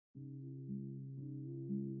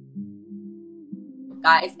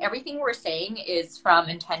guys, everything we're saying is from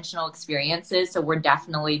intentional experiences, so we're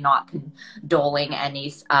definitely not condoling any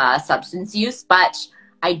substance use, but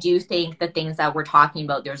I do think the things that we're talking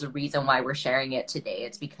about, there's a reason why we're sharing it today.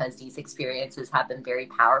 It's because these experiences have been very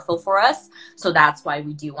powerful for us. So that's why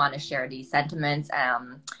we do want to share these sentiments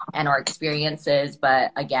and our experiences.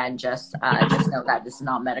 But again, just know that this is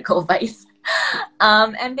not medical advice.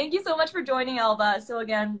 And thank you so much for joining, Elba. So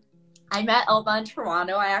again, I met Elba in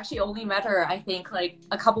Toronto. I actually only met her, I think, like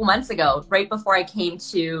a couple months ago, right before I came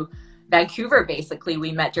to Vancouver. Basically,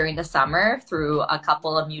 we met during the summer through a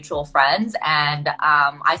couple of mutual friends, and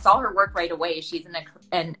I saw her work right away. She's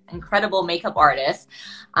an incredible makeup artist,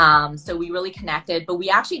 so we really connected, but we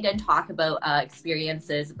actually didn't talk about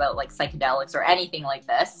experiences about like psychedelics or anything like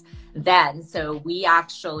this then. So we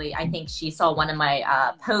actually, I think she saw one of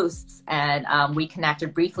my posts, and we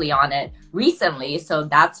connected briefly on it recently, so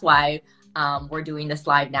that's why we're doing this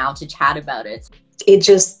live now to chat about it. It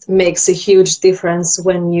just makes a huge difference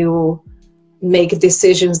when you make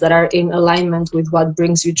decisions that are in alignment with what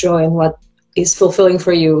brings you joy and what is fulfilling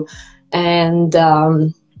for you. And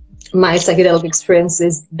my psychedelic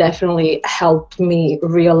experiences definitely helped me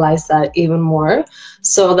realize that even more.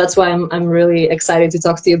 So that's why I'm really excited to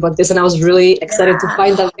talk to you about this. And I was really excited to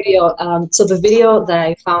find that video. So the video that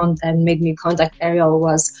I found and made me contact Ariel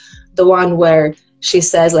was the one where she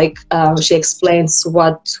says, like, she explains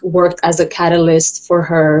what worked as a catalyst for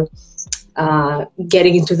her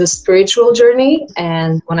getting into the spiritual journey.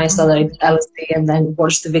 And when I saw that in LSD and then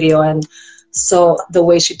watched the video and saw the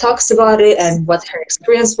way she talks about it and what her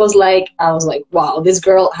experience was like, I was like, wow, this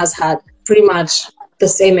girl has had pretty much the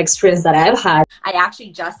same experience that I've had. I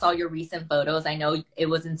actually just saw your recent photos. I know it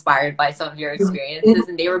was inspired by some of your experiences,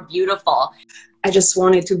 and they were beautiful. I just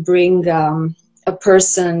wanted to bring a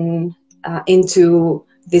person into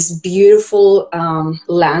this beautiful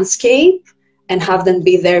landscape and have them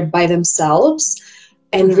be there by themselves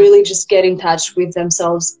and really just get in touch with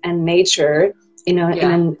themselves and nature in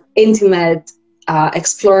an intimate,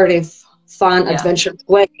 explorative, fun, adventurous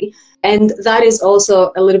way. And that is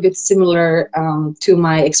also a little bit similar to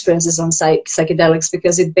my experiences on psychedelics,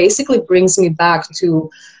 because it basically brings me back to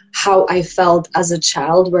how I felt as a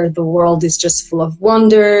child, where the world is just full of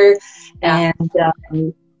wonder and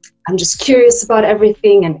I'm just curious about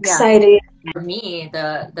everything and excited. For me,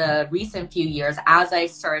 the recent few years, as I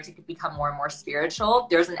started to become more and more spiritual,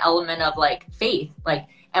 there's an element of like faith,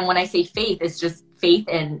 and when I say faith, it's just faith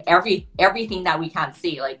in everything that we can't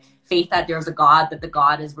see, like faith that there's a God, that the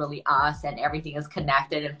God is really us and everything is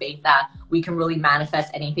connected, and faith that we can really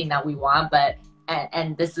manifest anything that we want. But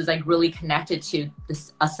and this is like really connected to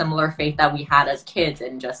a similar faith that we had as kids,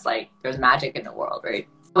 and just like there's magic in the world, right?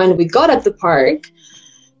 When we got at the park,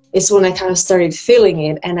 it's when I kind of started feeling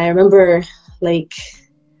it. And I remember, like,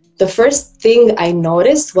 the first thing I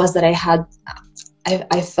noticed was that I had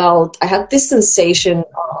this sensation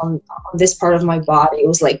on this part of my body. It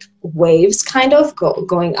was like waves kind of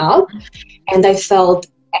going up, and I felt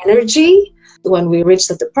energy. When we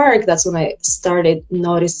reached at the park, that's when I started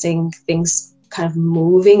noticing things kind of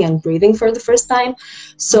moving and breathing for the first time.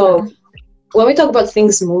 So when we talk about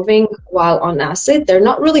things moving while on acid, they're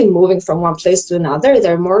not really moving from one place to another.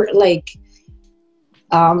 They're more like,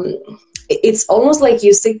 it's almost like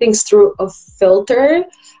you see things through a filter,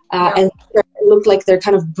 and they look like they're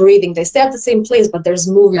kind of breathing. They stay at the same place, but there's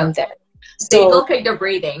movement there. So they look like they're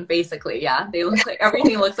breathing, basically. Yeah, they look like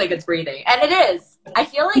everything looks like it's breathing, and it is. I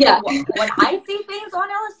feel like when I see things on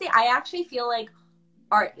LSD, I actually feel like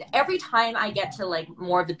every time I get to like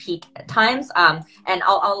more of the peak times, and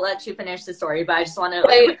I'll let you finish the story, but I just want to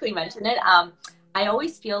quickly mention it. I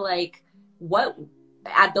always feel like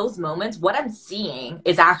at those moments, what I'm seeing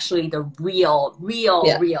is actually the real,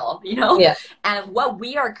 you know? Yeah. And what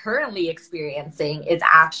we are currently experiencing is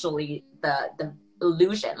actually the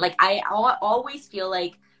illusion. Like I always feel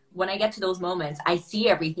like when I get to those moments, I see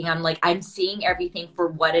everything. I'm seeing everything for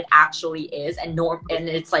what it actually is, and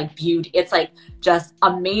it's like beauty. It's like just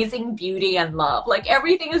amazing beauty and love. Like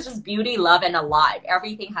everything is just beauty, love, and alive.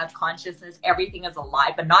 Everything has consciousness. Everything is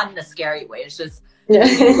alive, but not in a scary way. It's just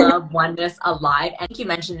love, oneness, alive. And I think you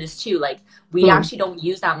mentioned this too. Like we actually don't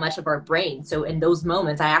use that much of our brain. So in those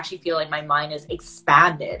moments, I actually feel like my mind is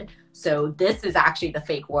expanded. So this is actually the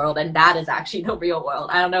fake world, and that is actually the real world.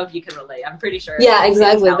 I don't know if you can relate. I'm pretty sure. Yeah,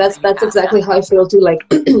 exactly. That's exactly how I feel too. Like,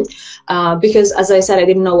 because as I said, I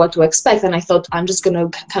didn't know what to expect, and I thought I'm just gonna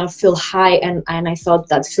kind of feel high, and I thought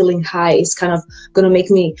that feeling high is kind of gonna make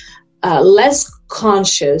me less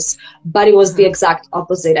conscious, but it was the exact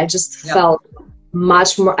opposite. I just felt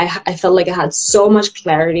much more. I felt like I had so much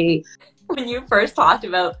clarity. when you first talked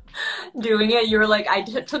about doing it, you were like,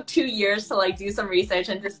 took 2 years to like do some research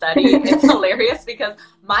and to study. It's hilarious because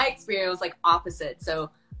my experience was like opposite. So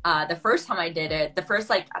the first time I did it, the first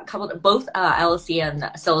like couple, both LSD and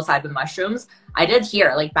psilocybin mushrooms, I did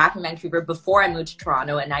here, like back in Vancouver before I moved to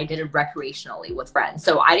Toronto, and I did it recreationally with friends.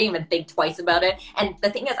 So I didn't even think twice about it. And the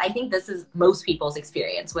thing is, I think this is most people's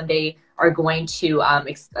experience when they are going to,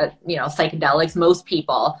 you know, psychedelics. Most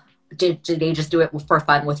people they just do it for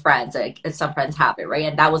fun with friends. Like some friends have it, right?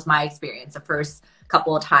 And that was my experience. The first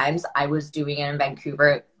couple of times I was doing it in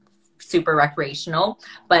Vancouver, super recreational,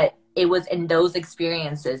 but it was in those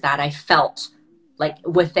experiences that I felt like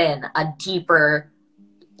within a deeper,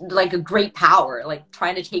 like a great power, like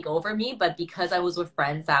trying to take over me. But because I was with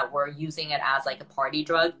friends that were using it as like a party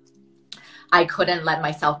drug, I couldn't let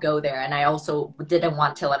myself go there. And I also didn't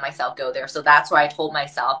want to let myself go there. So that's why I told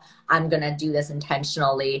myself, I'm going to do this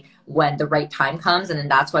intentionally when the right time comes. And then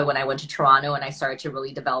that's why when I went to Toronto and I started to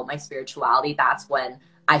really develop my spirituality, that's when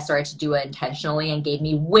I started to do it intentionally, and gave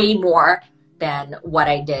me way more than what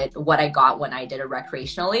I got when I did it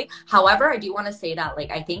recreationally. However, I do want to say that,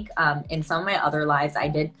 like, I think in some of my other lives,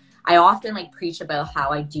 I often like preach about how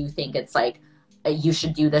I do think it's like, you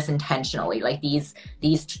should do this intentionally. Like these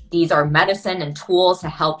are medicine and tools to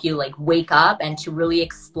help you like wake up and to really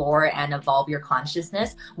explore and evolve your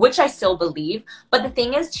consciousness, which I still believe. But the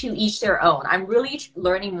thing is, to each their own. I'm really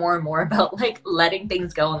learning more and more about like letting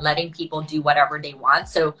things go and letting people do whatever they want.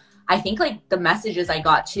 So I think like the messages I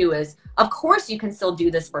got too is, of course you can still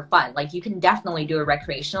do this for fun. Like you can definitely do it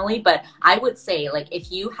recreationally, but I would say like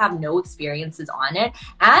if you have no experiences on it,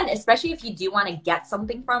 and especially if you do want to get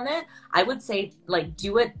something from it, I would say like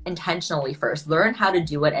do it intentionally first. Learn how to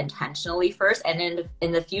do it intentionally first, and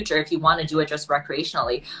in the future, if you want to do it just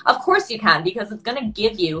recreationally, of course you can, because it's going to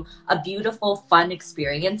give you a beautiful, fun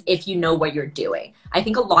experience if you know what you're doing. I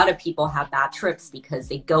think a lot of people have bad trips because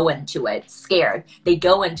they go into it scared. They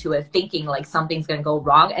go into it thinking like something's going to go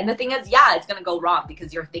wrong. And the thing is, yeah, it's going to go wrong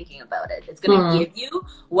because you're thinking about it. It's going to give you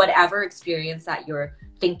whatever experience that you're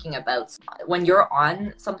thinking about. When you're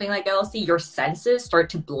on something like LSD, your senses start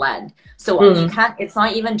to blend. So you can't, it's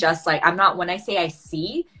not even just like, when I say I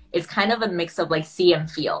see, it's kind of a mix of like see and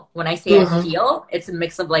feel. When I say I feel, it's a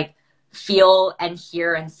mix of like feel and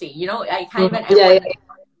hear and see. You know, I kind of,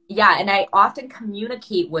 yeah, and I often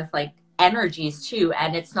communicate with like energies too,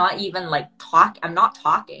 and it's not even like I'm not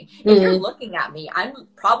talking. If you're looking at me, I'm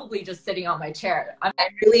probably just sitting on my chair.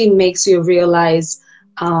 It really makes you realize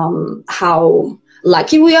how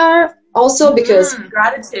lucky we are also, because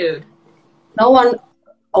gratitude. No one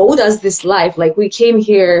owed us this life. Like we came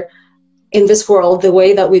here in this world the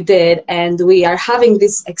way that we did, and we are having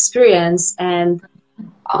this experience, and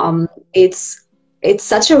it's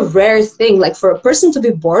such a rare thing. Like for a person to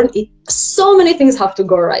be born, so many things have to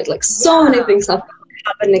go right. Like so many things have to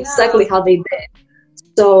happen exactly how they did.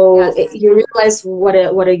 So you realize what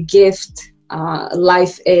a gift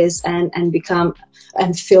life is, and become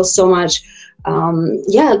and feel so much,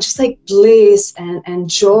 just like bliss and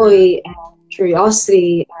joy and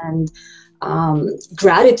curiosity and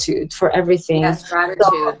gratitude for everything. Yes, gratitude.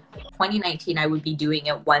 So, 2019, I would be doing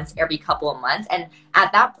it once every couple of months. And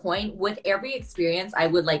at that point, with every experience, I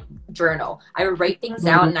would like journal. I would write things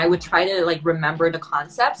down, and I would try to like remember the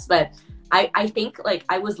concepts. But I think like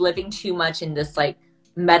I was living too much in this like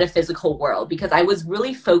metaphysical world, because I was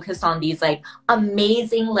really focused on these like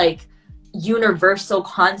amazing, like universal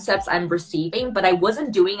concepts I'm receiving, but I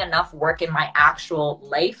wasn't doing enough work in my actual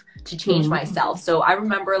life to change myself. So I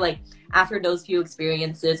remember like after those few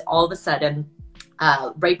experiences, all of a sudden,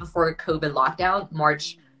 right before COVID lockdown,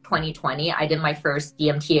 March 2020, I did my first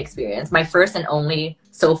DMT experience, my first and only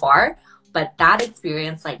so far. But that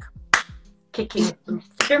experience like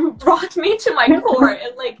brought me to my core.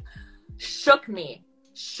 It like shook me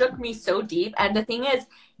so deep. And the thing is,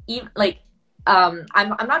 even like I'm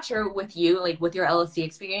not sure with you, like with your LSD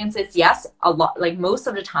experiences, yes, a lot, like most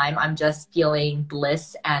of the time I'm just feeling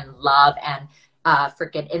bliss and love and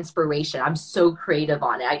freaking inspiration. I'm so creative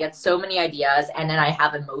on it. I get so many ideas, and then I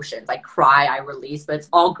have emotions. I cry, I release, but it's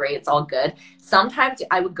all great. It's all good. Sometimes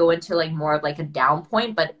I would go into like more of like a down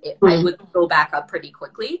point, but I would go back up pretty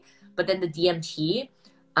quickly. But then the DMT,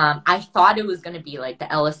 I thought it was going to be like the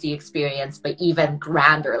LSD experience, but even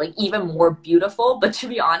grander, like even more beautiful. But to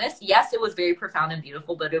be honest, yes, it was very profound and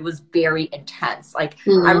beautiful, but it was very intense. Like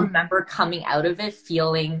I remember coming out of it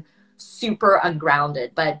feeling super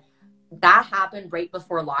ungrounded. But that happened right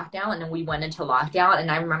before lockdown, and then we went into lockdown,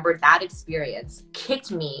 and I remember that experience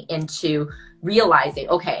kicked me into realizing,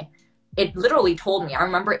 okay, it literally told me, I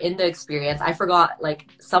remember in the experience, I forgot, like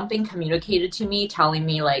something communicated to me telling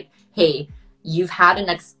me like, hey, you've had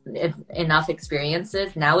enough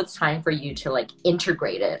experiences. Now it's time for you to like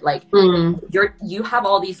integrate it. Like you have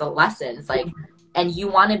all these lessons, like, and you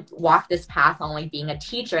want to walk this path on like being a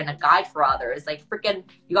teacher and a guide for others. Like freaking,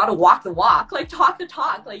 you got to walk the walk, like talk the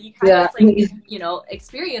talk. Like you can't just like, you know,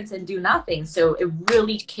 experience and do nothing. So it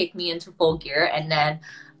really kicked me into full gear. And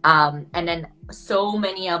then so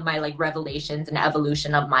many of my like revelations and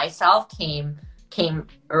evolution of myself came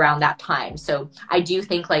around that time. So I do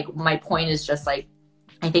think like my point is just like,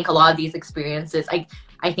 I think a lot of these experiences,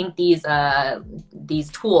 I think these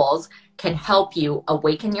tools can help you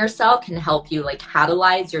awaken yourself, can help you like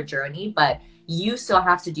catalyze your journey, but you still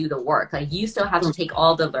have to do the work. Like you still have to take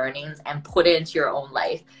all the learnings and put it into your own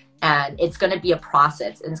life. And it's going to be a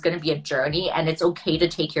process and it's going to be a journey, and it's okay to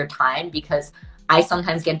take your time, because I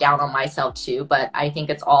sometimes get down on myself too, but I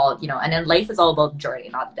think it's all, you know, and then life is all about the journey,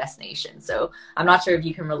 not the destination. So I'm not sure if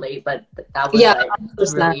you can relate, but that was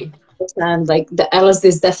like, really... And like the LSD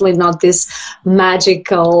is definitely not this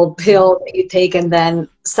magical pill that you take and then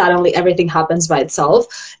suddenly everything happens by itself.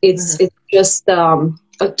 It's just a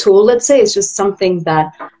tool, let's say. It's just something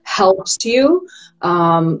that helps you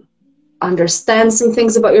understand some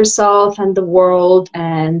things about yourself and the world,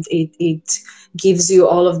 and it gives you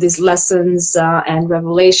all of these lessons and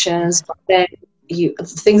revelations. But then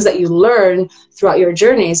things that you learn throughout your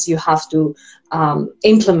journeys, you have to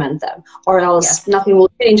implement them, or else nothing will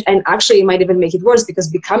change. And actually it might even make it worse, because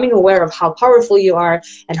becoming aware of how powerful you are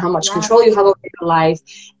and how much control you have over your life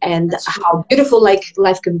and how beautiful like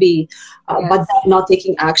life can be, but not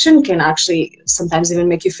taking action can actually sometimes even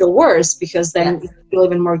make you feel worse, because then you feel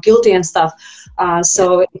even more guilty and stuff.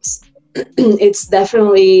 So it's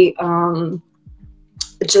definitely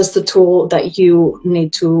just a tool that you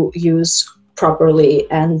need to use properly,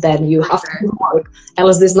 and then you have to do the work.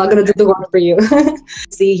 LSD is not going to do the work for you.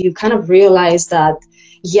 See, you kind of realize that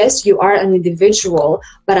yes, you are an individual,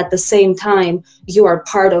 but at the same time you are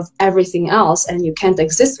part of everything else, and you can't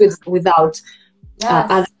exist without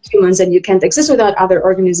other humans, and you can't exist without other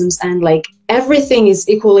organisms, and like everything is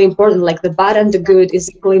equally important. Like the bad and the good is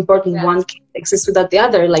equally important. One can't exist without the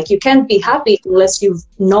other. Like you can't be happy unless you've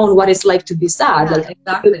known what it's like to be sad. Like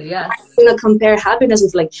exactly. I'm gonna compare happiness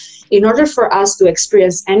with, like, in order for us to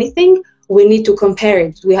experience anything, we need to compare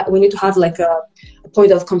it. We need to have like a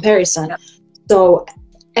point of comparison. So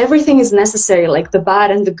everything is necessary, like the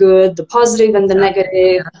bad and the good, the positive and the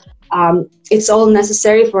negative. It's all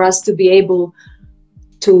necessary for us to be able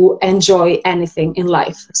to enjoy anything in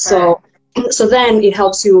life. So then it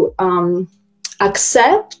helps you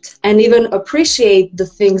accept and even appreciate the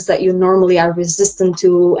things that you normally are resistant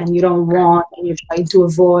to and you don't want and you're trying to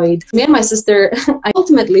avoid. Me and my sister,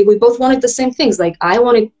 ultimately, we both wanted the same things. Like I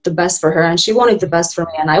wanted the best for her and she wanted the best for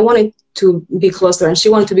me, and I wanted to be close to her and she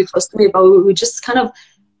wanted to be close to me, but we just kind of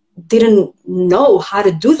didn't know how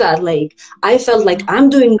to do that. Like I felt like I'm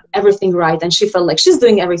doing everything right and she felt like she's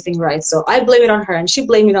doing everything right, so I blame it on her and she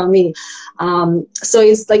blamed it on me. So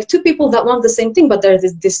it's like two people that want the same thing, but there's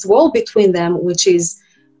this wall between them, which is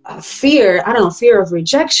fear. I don't know, fear of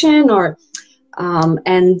rejection, or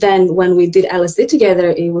and then when we did LSD together,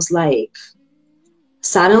 it was like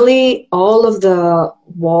suddenly all of the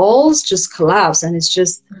walls just collapse, and it's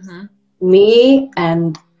just me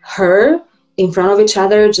and her in front of each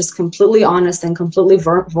other, just completely honest and completely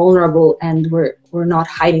vulnerable, and we're not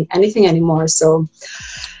hiding anything anymore. So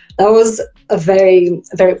that was a very,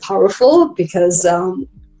 very powerful, because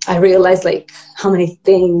I realized like how many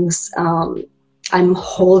things I'm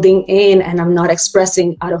holding in and I'm not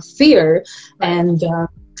expressing out of fear. And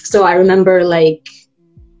so I remember like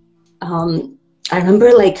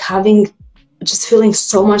having, just feeling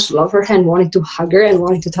so much love for her and wanting to hug her and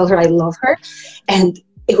wanting to tell her I love her, and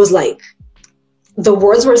it was like the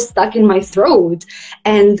words were stuck in my throat.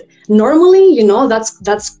 And normally, you know,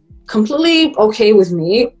 that's completely okay with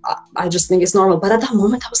me. I just think it's normal. But at that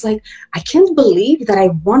moment, I was like, I can't believe that I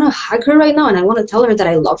want to hug her right now and I want to tell her that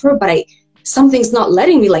I love her, but something's not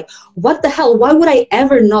letting me. Like, what the hell? Why would I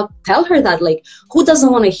ever not tell her that? Like, who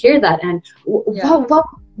doesn't want to hear that? And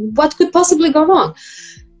what could possibly go wrong?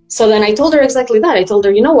 So then I told her exactly that. I told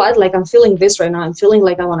her, you know what? Like, I'm feeling this right now. I'm feeling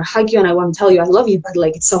like I want to hug you and I want to tell you I love you, but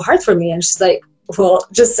like, it's so hard for me. And she's like, well,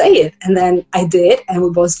 just say it. And then I did, and we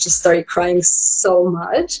both just started crying so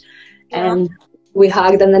much. And we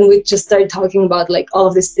hugged, and then we just started talking about like all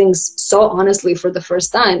of these things so honestly for the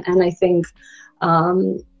first time. And I think I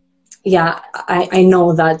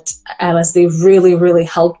know that LSD really, really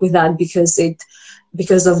helped with that,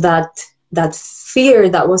 because of that fear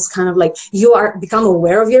that was kind of like, you are become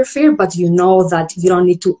aware of your fear, but you know that you don't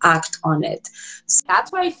need to act on it.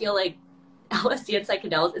 That's why I feel like LSD and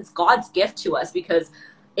psychedelics, it's God's gift to us, because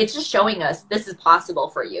it's just showing us this is possible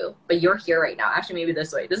for you, but you're here right now. Actually, maybe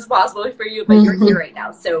this way. This is possible for you, but you're here right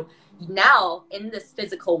now. So now in this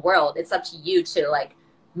physical world, it's up to you to like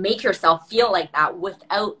make yourself feel like that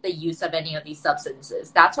without the use of any of these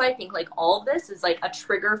substances. That's why I think like all of this is like a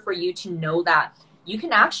trigger for you to know that you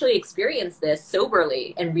can actually experience this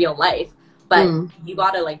soberly in real life, but you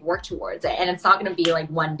got to like work towards it. And it's not going to be like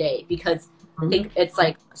one day, because I think it's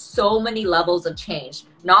like so many levels of change.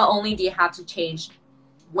 Not only do you have to change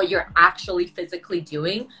what you're actually physically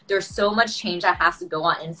doing, there's so much change that has to go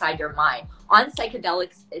on inside your mind. On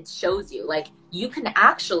psychedelics, it shows you like you can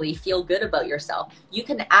actually feel good about yourself. You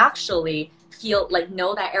can actually feel like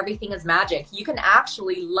know that everything is magic. You can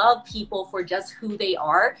actually love people for just who they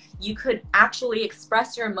are. You could actually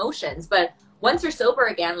express your emotions. But once you're sober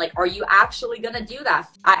again, like, are you actually gonna do that?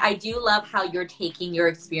 I do love how you're taking your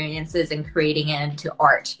experiences and creating it into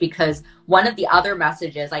art, because one of the other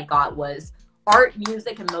messages I got was art,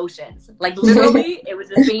 music, emotions. Like literally it was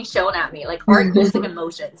just being shown at me, like art, music,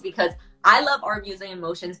 emotions, because I love art, music,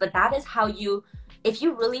 emotions, but that is how you, if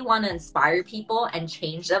you really want to inspire people and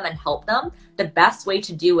change them and help them, the best way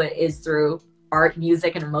to do it is through art,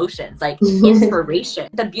 music, and emotions, like inspiration.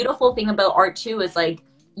 The beautiful thing about art too is like,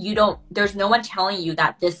 there's no one telling you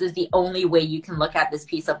that this is the only way you can look at this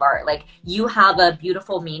piece of art. Like you have a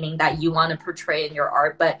beautiful meaning that you want to portray in your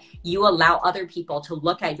art, but you allow other people to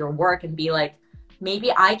look at your work and be like,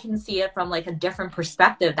 maybe I can see it from like a different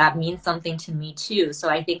perspective that means something to me too. So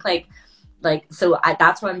I think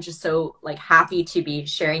that's why I'm just so like happy to be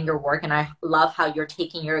sharing your work. And I love how you're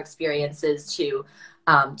taking your experiences to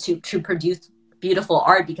produce beautiful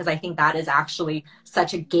art, because I think that is actually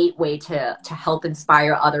such a gateway to help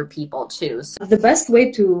inspire other people too. So the best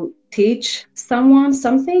way to teach someone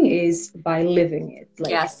something is by living it. Like,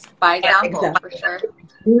 yes, by example, for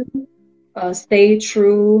sure. Stay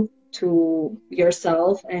true to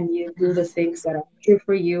yourself and you do the things that are true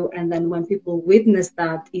for you, and then when people witness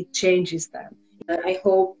that, it changes them. I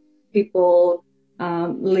hope people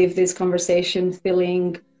leave this conversation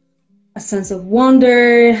feeling a sense of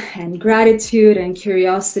wonder and gratitude and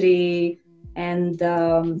curiosity, and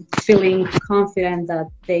feeling confident that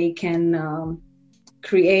they can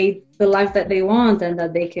create the life that they want, and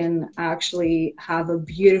that they can actually have a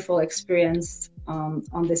beautiful experience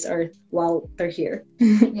on this earth while they're here.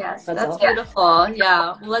 Yes, that's beautiful.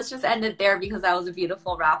 Yeah, well, let's just end it there, because that was a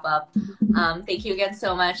beautiful wrap up. Thank you again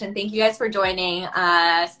so much, and thank you guys for joining.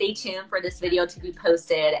 Stay tuned for this video to be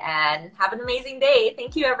posted, and have an amazing day.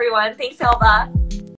 Thank you, everyone. Thanks, Elba.